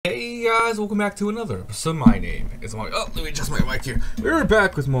guys, welcome back to another episode. My name is Mabi. Oh, let me adjust my mic here. We're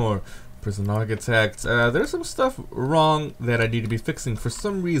back with more Prison Architect. There's some stuff wrong that I need to be fixing. For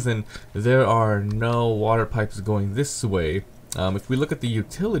some reason, there are no water pipes going this way. If we look at the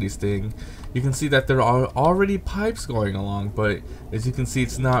utilities thing, you can see that there are already pipes going along, but as you can see,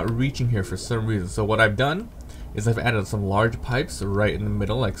 it's not reaching here for some reason. So what I've done is I've added some large pipes right in the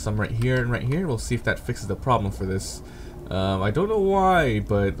middle, like some right here and right here. We'll see if that fixes the problem for this. I don't know why,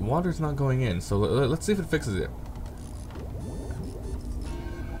 but water's not going in, so let's see if it fixes it.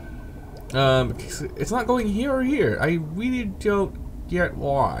 It's not going here or here. I really don't get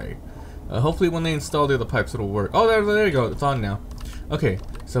why. Hopefully when they install the other pipes it'll work. Oh, there you go, it's on now. Okay,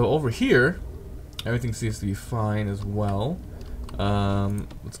 so over here, everything seems to be fine as well.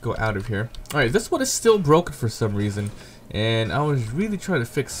 Let's go out of here. Alright, this one is still broken for some reason, and I was really trying to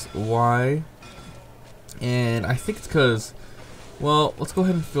fix why. And I think it's because, well, let's go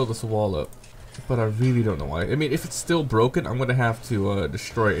ahead and fill this wall up. But I really don't know why. I mean, if it's still broken, I'm going to have to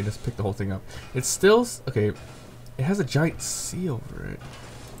destroy it and just pick the whole thing up. It's still, okay, it has a giant C over it.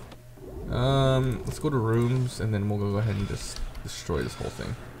 Let's go to rooms, and then we'll go ahead and just destroy this whole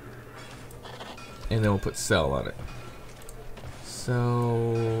thing. And then we'll put cell on it.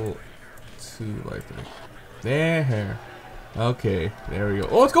 So, 2 by 3. There. Okay, there we go.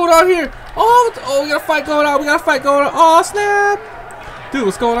 Oh, what's going on here? Oh, we got a fight going on. Oh, snap! Dude,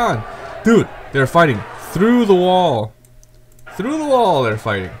 what's going on? Dude, they're fighting through the wall. Through the wall, they're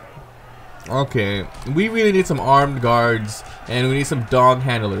fighting. Okay, we really need some armed guards, and we need some dog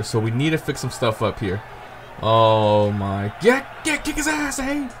handlers, so we need to fix some stuff up here. Oh my. Kick his ass,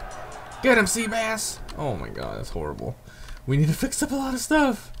 hey! Get him, Seabass! Oh my god, that's horrible. We need to fix up a lot of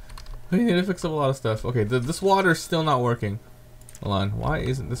stuff. Okay, this water is still not working. Hold on, why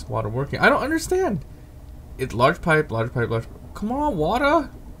isn't this water working? I don't understand. It's large pipe. Come on, water.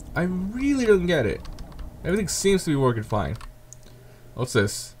 I really don't get it. Everything seems to be working fine. What's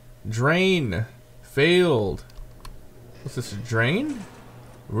this? Drain. Failed. What's this? Drain?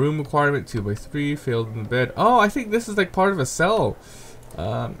 Room requirement 2 by 3. Failed in the bed. Oh, I think this is like part of a cell.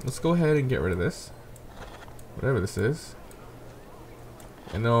 Let's go ahead and get rid of this. Whatever this is.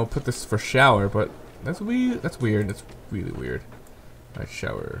 And then I'll put this for shower, but that's weird. That's really weird. Alright,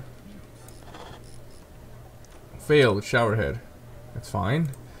 shower. Failed shower head. That's fine.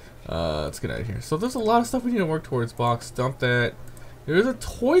 Let's get out of here. So there's a lot of stuff we need to work towards. Box, dump that. There's a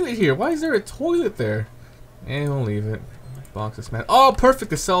toilet here. Why is there a toilet there? And we'll leave it. Box is smashed. Oh,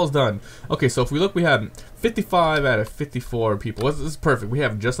 perfect. The cell's done. Okay, so if we look, we have 55 out of 54 people. This is perfect. We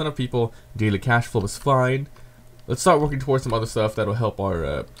have just enough people. Daily cash flow is fine. Let's start working towards some other stuff that'll help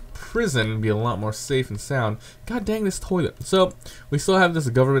our prison be a lot more safe and sound. God dang this toilet. So, we still have this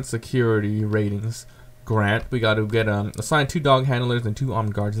government security ratings grant. We got to get assign 2 dog handlers and 2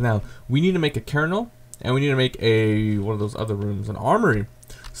 armed guards. Now, we need to make a kennel, and we need to make one of those other rooms, an armory.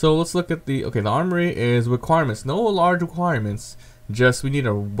 So, let's look at the armory is requirements. No large requirements. Just, we need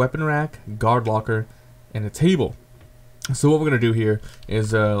a weapon rack, guard locker, and a table. So what we're gonna do here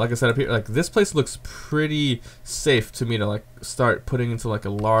is, like I said up here, like this place looks pretty safe to me to like start putting into like a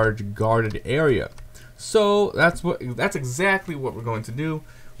large guarded area. So that's exactly what we're going to do.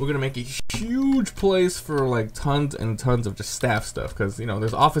 We're gonna make a huge place for like tons and tons of just staff stuff, because you know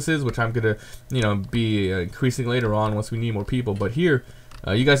there's offices which I'm gonna be increasing later on once we need more people. But here,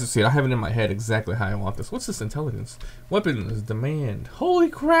 you guys can see it. I have it in my head exactly how I want this. What's this intelligence? Weapons demand. Holy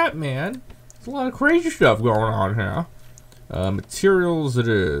crap, man! There's a lot of crazy stuff going on here. Materials it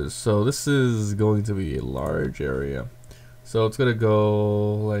is. So this is going to be a large area. So it's gonna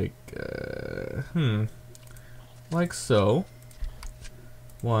go like like so.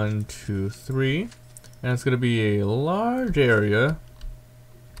 1, 2, 3. And it's gonna be a large area.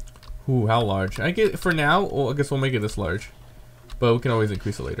 Ooh, how large? I get for now, well, I guess we'll make it this large. But we can always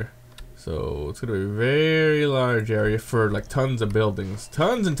increase it later. So it's gonna be a very large area for like tons of buildings.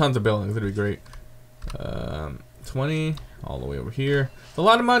 Tons and tons of buildings. It'll be great. 20 all the way over here. It's a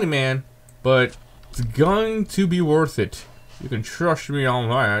lot of money, man, but it's going to be worth it. You can trust me on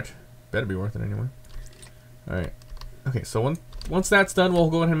that. Better be worth it anyway. Alright. Okay, so once that's done, we'll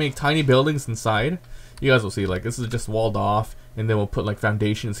go ahead and make tiny buildings inside. You guys will see, like, this is just walled off, and then we'll put like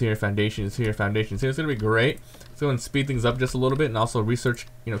foundations here, foundations here, foundations here. It's gonna be great. Let's go and speed things up just a little bit, and also research,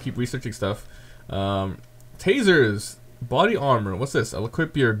 keep researching stuff. Tasers. Body armor. What's this? I'll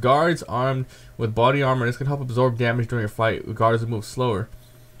equip your guards armed with body armor. This can help absorb damage during a fight. Guards will move slower.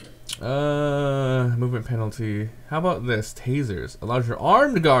 Movement penalty. How about this? Tasers. Allows your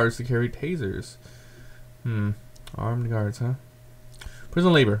armed guards to carry tasers. Armed guards, huh?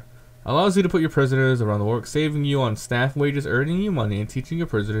 Prison labor. Allows you to put your prisoners around the work, saving you on staff wages, earning you money, and teaching your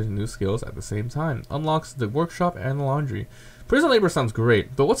prisoners new skills at the same time. Unlocks the workshop and the laundry. Prison labor sounds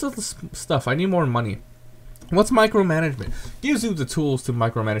great, but what's the stuff? I need more money. What's micromanagement? Gives you the tools to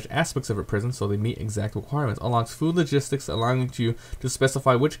micromanage aspects of a prison so they meet exact requirements. Unlocks food logistics, allowing you to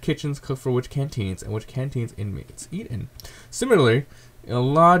specify which kitchens cook for which canteens and which canteens inmates eat in. Similarly,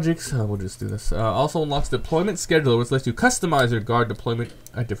 logics, we'll just do this. Also unlocks deployment scheduler, which lets you customize your guard deployment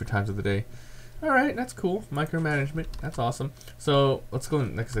at different times of the day. Alright, that's cool. Micromanagement, that's awesome. So let's go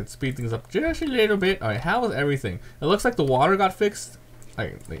and, like I said, speed things up just a little bit. Alright, how is everything? It looks like the water got fixed.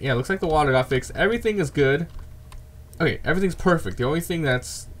 Yeah, it looks like the water got fixed. Everything is good. Okay, everything's perfect. The only thing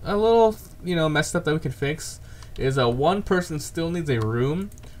that's a little, messed up that we can fix is one person still needs a room,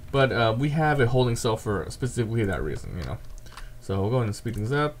 but we have a holding cell for specifically that reason, So we'll go ahead and speed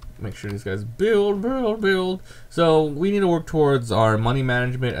things up. Make sure these guys build. So we need to work towards our money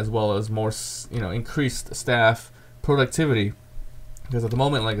management as well as more, increased staff productivity. Because at the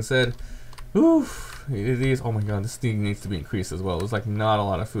moment, like I said, oof, it is. Oh my god, this thing needs to be increased as well. There's like not a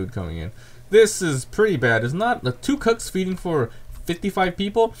lot of food coming in. This is pretty bad. There's not the 2 cooks feeding for 55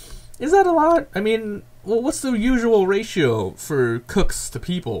 people. Is that a lot? I mean, well, what's the usual ratio for cooks to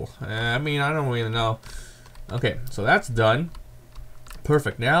people? I mean, I don't really know. Okay, so that's done.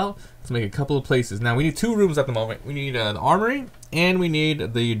 Perfect. Now let's make a couple of places. Now we need 2 rooms at the moment. We need the armory and we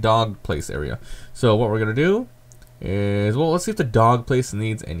need the dog place area. So what we're gonna do is, well, let's see if the dog place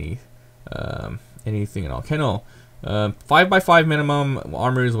needs any anything at all. Kennel, 5x5 minimum,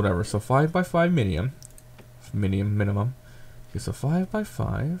 armories, whatever. So 5x5 minimum. Okay, so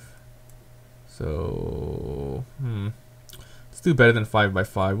 5x5. So let's do better than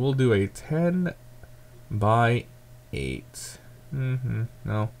 5x5. We'll do a 10 by 8.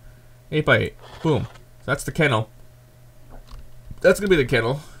 No, 8 by 8. Boom. So that's the kennel. That's gonna be the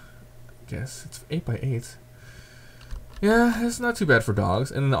kennel. I guess it's 8 by 8. Yeah, it's not too bad for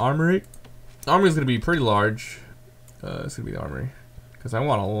dogs. And then the armory. The armory is gonna be pretty large. It's gonna be the armory because I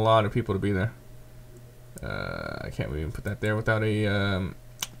want a lot of people to be there. I can't even put that there without a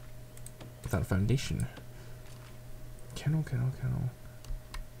foundation. Kennel.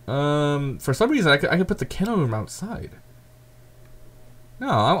 For some reason I could put the kennel room outside. No,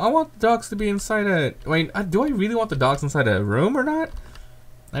 I want the dogs to be inside wait, do I really want the dogs inside a room or not?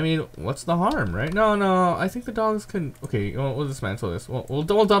 I mean, what's the harm, right? No, I think the dogs can. Okay, we'll dismantle this. We'll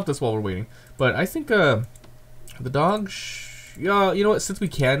dump this while we're waiting. But I think the dogs. Yeah, you know what? Since we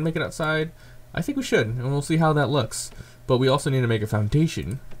can make it outside, I think we should, and we'll see how that looks. But we also need to make a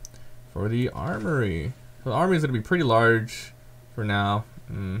foundation for the armory. So the armory is going to be pretty large for now.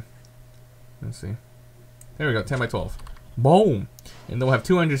 Let's see. There we go, 10 by 12. Boom! And then we'll have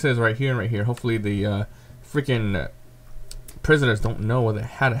 2 entrances right here and right here. Hopefully the freaking prisoners don't know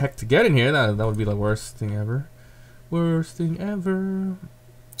how the heck to get in here. That would be the worst thing ever. Worst thing ever.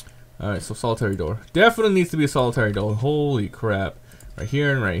 Alright, so solitary door. Definitely needs to be a solitary door. Holy crap. Right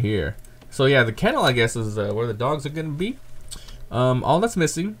here and right here. So yeah, the kennel, I guess, is where the dogs are going to be. All that's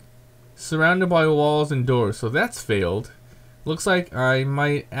missing. Surrounded by walls and doors. So that's failed. Looks like I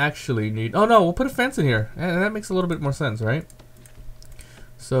might actually need... Oh no, we'll put a fence in here. And that makes a little bit more sense, right?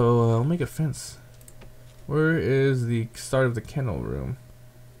 So I'll make a fence. Where is the start of the kennel room?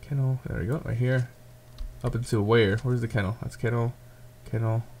 Kennel, there we go, right here. Up into where? Where's the kennel? That's kennel.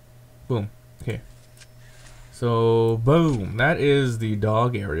 Boom. Okay. So, boom. That is the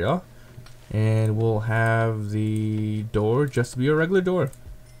dog area. And we'll have the door just be a regular door.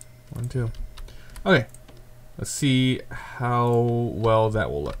 1, 2. Okay. Let's see how well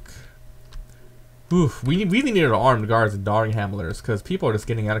that will look. Oof, we really need armed guards and dog handlers because people are just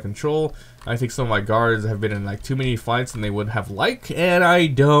getting out of control. I think some of my guards have been in like too many fights than they would have liked, and I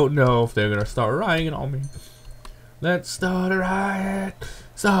don't know if they're gonna start rioting on me. Let's start a riot.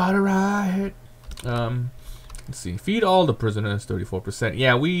 Start a riot. Let's see. Feed all the prisoners, 34%.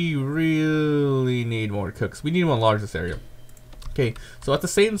 Yeah, we really need more cooks. We need to enlarge this area. Okay, so at the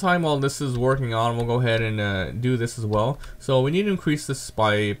same time while this is working on, we'll go ahead and do this as well. So we need to increase this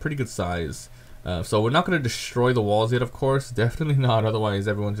by a pretty good size. So we're not going to destroy the walls yet, of course. Definitely not, otherwise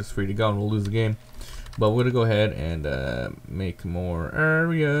everyone's just free to go and we'll lose the game. But we're going to go ahead and make more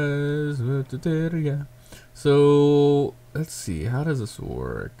areas. So let's see, how does this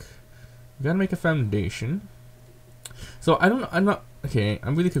work? We got to make a foundation. So I'm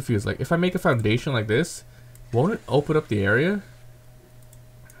really confused. Like if I make a foundation like this, won't it open up the area?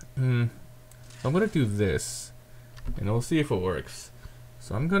 So I'm going to do this and we'll see if it works.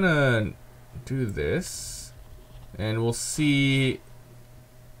 So I'm going to do this and we'll see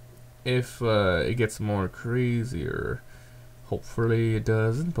if it gets more crazier. Hopefully it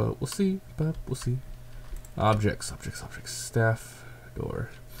doesn't, but we'll see. Objects. Staff door.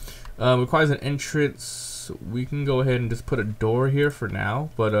 Requires an entrance. We can go ahead and just put a door here for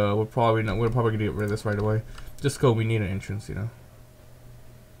now, but we're probably gonna get rid of this right away. Just go. We need an entrance, you know.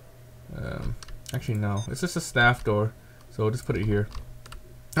 Actually no, it's just a staff door, so we'll just put it here.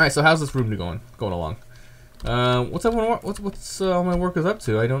 All right. So how's this room going along? What's everyone? What's all my workers up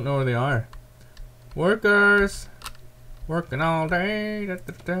to? I don't know where they are. Workers. Working all day.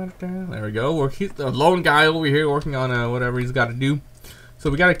 There we go. He's the lone guy over here working on whatever he's got to do. So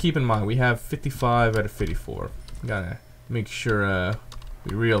we got to keep in mind we have 55 out of 54. We gotta make sure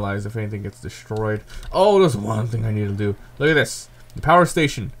we realize if anything gets destroyed. Oh, there's one thing I need to do. Look at this. The power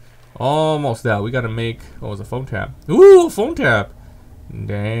station. Almost out. We got to make. Oh, it was a phone tap. Ooh, a phone tap.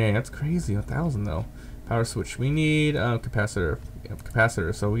 Dang, that's crazy. 1,000 though. Power switch. We need capacitor.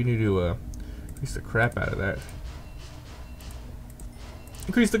 Capacitor. So we need to increase the crap out of that.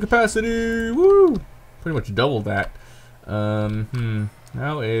 Increase the capacity. Woo! Pretty much double that.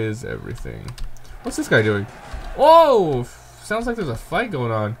 How is everything? What's this guy doing? Whoa! Sounds like there's a fight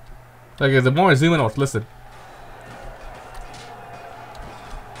going on. Like the more I zoom in, listen.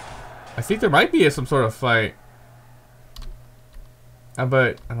 I think there might be some sort of fight.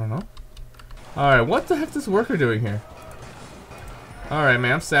 But I don't know. Alright, what the heck is this worker doing here? Alright,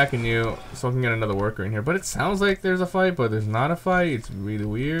 man, I'm sacking you so I can get another worker in here. But it sounds like there's a fight, but there's not a fight. It's really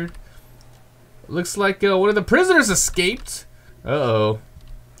weird. Looks like one of the prisoners escaped. Uh-oh.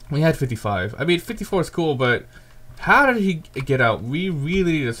 We had 55. I mean, 54 is cool, but how did he get out? We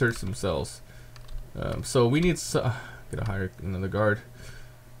really need to search some cells. So we need to hire another guard.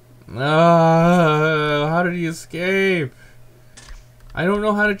 How did he escape? I don't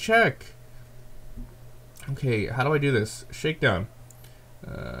know how to check. Okay, how do I do this? Shakedown.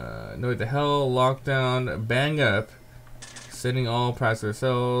 No, what the hell? Lockdown. Bang up. Sending all prisoner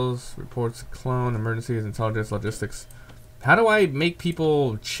cells. Reports, clone, emergencies, intelligence, logistics. How do I make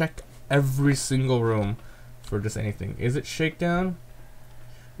people check every single room for just anything? Is it shakedown?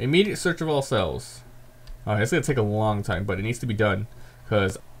 Immediate search of all cells. Alright, it's gonna take a long time, but it needs to be done.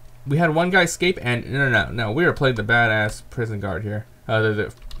 Because we had one guy escape and no, we are playing the badass prison guard here.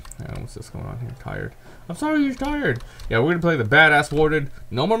 What's this going on here? Tired. I'm sorry you're tired. Yeah, we're gonna play the badass warden.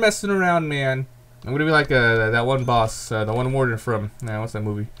 No more messing around, man. I'm gonna be like that one boss, the one warden from what's that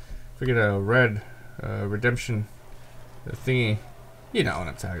movie? Forget Red Redemption thingy. You know what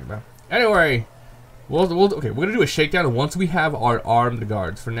I'm talking about. Anyway, okay, we're gonna do a shakedown once we have our armed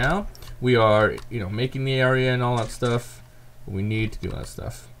guards. For now, we are making the area and all that stuff. We need to do that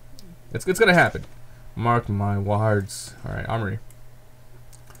stuff. It's gonna happen. Mark my words. All right, armory.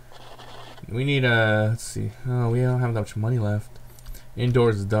 We need let's see. Oh, we don't have that much money left.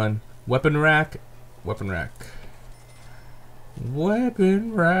 Indoors is done. Weapon rack. Weapon rack.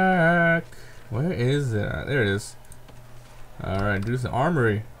 Weapon rack. Where is it? There it is. All right, do some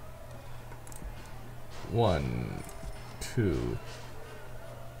armory. 1, 2,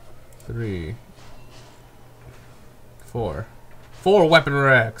 3, 4. 4 weapon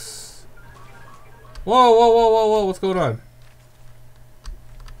racks. Whoa! What's going on?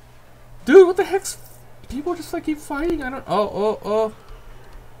 Dude, what the heck's... People just like keep fighting. I don't... Oh.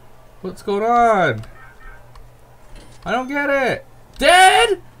 What's going on? I don't get it.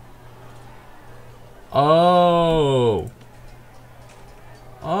 Dead? Oh,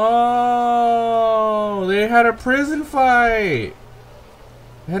 they had a prison fight.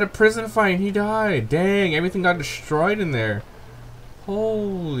 They had a prison fight and he died. Dang, everything got destroyed in there.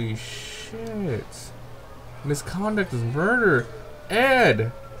 Holy shit. Misconduct is murder.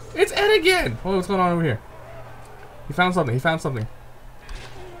 Ed. It's Ed again. Oh, what's going on over here? He found something.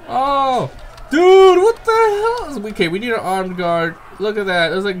 Oh, dude, what the hell? Okay, we need an armed guard. Look at that.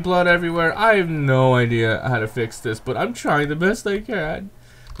 There's like blood everywhere. I have no idea how to fix this, but I'm trying the best I can.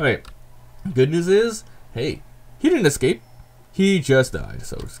 Alright, good news is, hey, he didn't escape. He just died,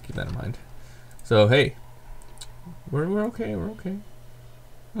 so just keep that in mind. So, hey, we're okay,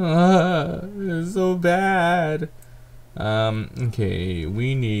 This is so bad. Okay,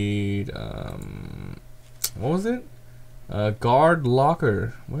 we need, what was it? Guard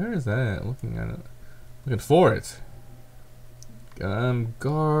locker. Where is that? Looking at it. Looking for it.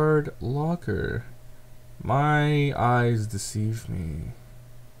 Guard locker. My eyes deceive me.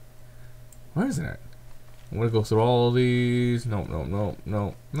 Where is it? I'm gonna go through all these. No.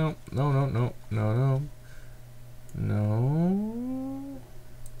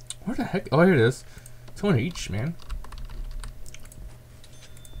 Where the heck? Oh, here it is. 200 each, man.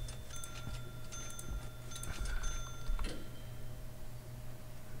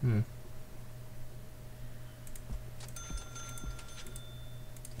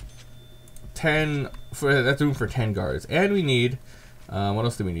 10 for that's room for 10 guards, and we need what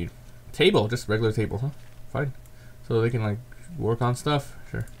else do we need? Table, just regular table, huh? Fine. So they can like work on stuff.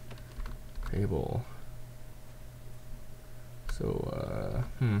 Sure. Table. So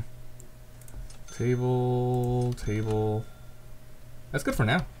table. That's good for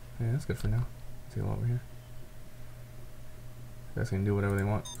now. Yeah, that's good for now. Table over here. You guys can do whatever they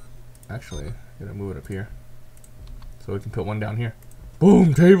want. Actually, I'm gonna move it up here so we can put one down here.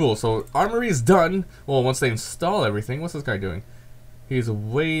 Boom, table. So armory is done. Well, once they install everything, what's this guy doing? He's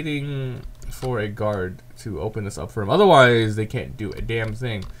waiting for a guard to open this up for him. Otherwise, they can't do a damn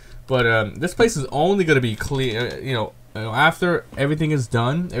thing. But this place is only gonna be clear. You know, after everything is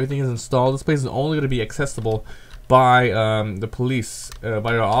done, everything is installed. This place is only gonna be accessible by the police,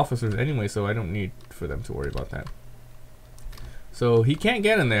 by our officers anyway. So I don't need for them to worry about that. So he can't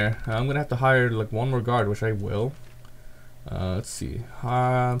get in there. I'm gonna have to hire like one more guard, which I will. Let's see.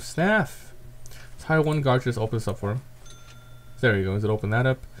 Staff. Let's hire one guard to just open this up for him. There you go. Does it open that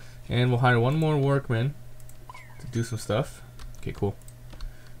up? And we'll hire one more workman to do some stuff. Okay, cool.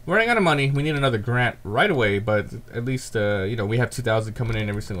 We're running out of money. We need another grant right away, but at least you know, we have 2,000 coming in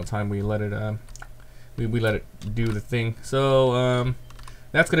every single time we let it we let it do the thing. So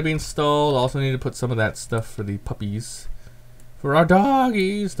that's gonna be installed. Also need to put some of that stuff for the puppies. For our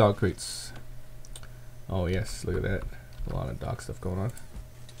doggies, dog crates. Oh yes, look at that. A lot of dog stuff going on.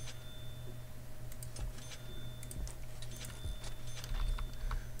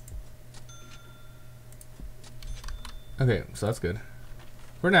 Okay, so that's good.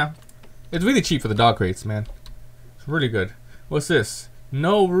 For now. It's really cheap for the dog crates, man. It's really good. What's this?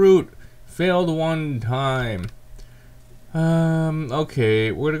 No route. Failed one time.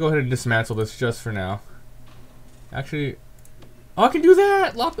 Okay, we're gonna go ahead and dismantle this just for now. Actually, oh, I can do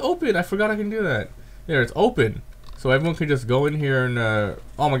that! Locked open! I forgot I can do that. There, it's open. So everyone can just go in here and,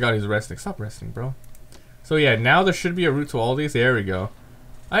 oh my god, he's resting. Stop resting, bro. So yeah, now there should be a route to all these. There we go.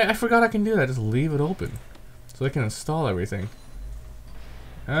 I forgot I can do that. Just leave it open. So they can install everything.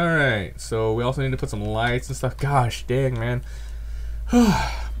 Alright, so we also need to put some lights and stuff. Gosh, dang, man.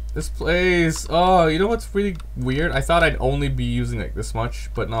 This place, oh, you know what's really weird? I thought I'd only be using like this much,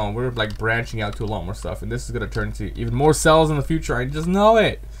 but no, we're like branching out to a lot more stuff, and this is gonna turn into even more cells in the future. I just know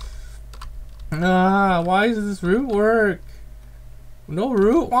it. Why does this route work? No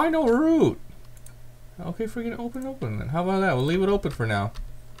route? Why no route? Okay, freaking open then. How about that? We'll leave it open for now.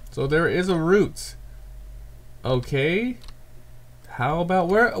 So there is a route. Okay. How about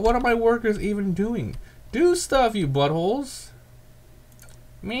what are my workers even doing? Do stuff, you buttholes.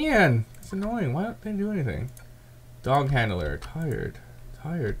 Man, it's annoying. Why don't they do anything? Dog handler, tired.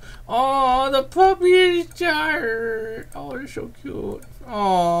 Oh, the puppy is tired. Oh, they're so cute.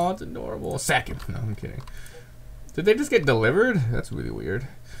 Oh, it's adorable. Second. No, I'm kidding. Did they just get delivered? That's really weird.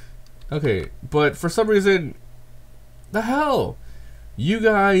 Okay, but for some reason, the hell? You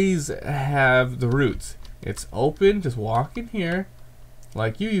guys have the routes. It's open. Just walk in here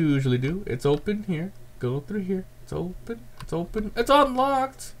like you usually do. It's open here. Go through here. It's open. It's open. It's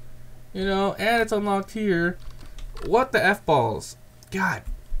unlocked. You know, and it's unlocked here. What the F balls? God,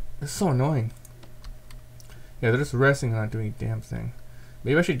 it's so annoying. Yeah, they're just resting and not doing a damn thing.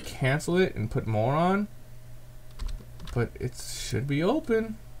 Maybe I should cancel it and put more on. But it should be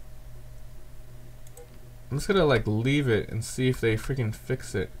open. I'm just gonna like leave it and see if they freaking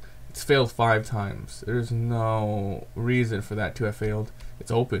fix it. It's failed 5 times. There's no reason for that to have failed.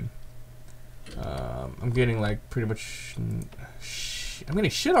 It's open. I'm getting like pretty much I'm getting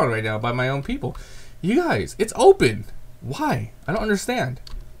shit on right now by my own people. You guys, it's open. Why? I don't understand.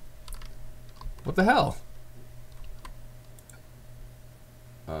 What the hell?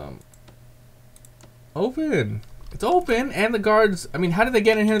 Open. It's open, and the guards, I mean, how did they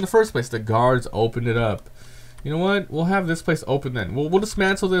get in here in the first place? The guards opened it up. You know what? We'll have this place open then. We'll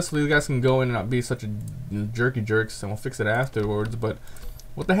dismantle this so these guys can go in and not be such a jerky jerks, and we'll fix it afterwards, but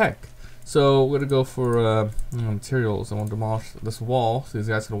what the heck? So we're gonna go for materials, and we'll demolish this wall so these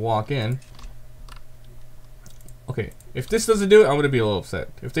guys can walk in. Okay, if this doesn't do it, I'm gonna be a little upset.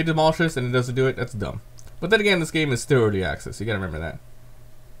 If they demolish this and it doesn't do it, that's dumb. But then again, this game is still early access, so you gotta remember that.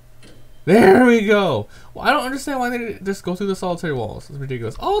 There we go. Well, I don't understand why they just go through the solitary walls. It's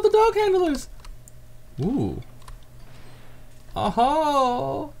ridiculous. Oh, the dog handlers. Ooh.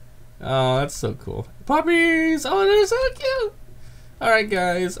 Oh, that's so cool. Puppies. Oh, they're so cute. All right,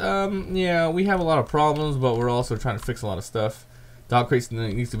 guys. Yeah, we have a lot of problems, but we're also trying to fix a lot of stuff. Dog crates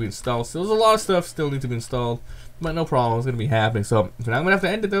needs to be installed. So there's a lot of stuff still needs to be installed, but no problem. It's gonna be happening. So for now, I'm gonna have to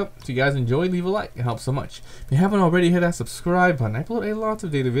end it though. So you guys enjoy, leave a like. It helps so much. If you haven't already, hit that subscribe button. I upload a lot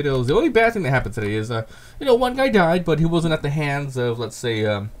of daily videos. The only bad thing that happened today is, you know, one guy died, but he wasn't at the hands of, let's say,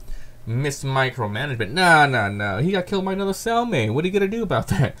 Miss Micromanagement. Nah. He got killed by another cellmate. What are you gonna do about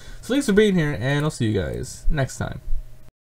that? So thanks for being here, and I'll see you guys next time.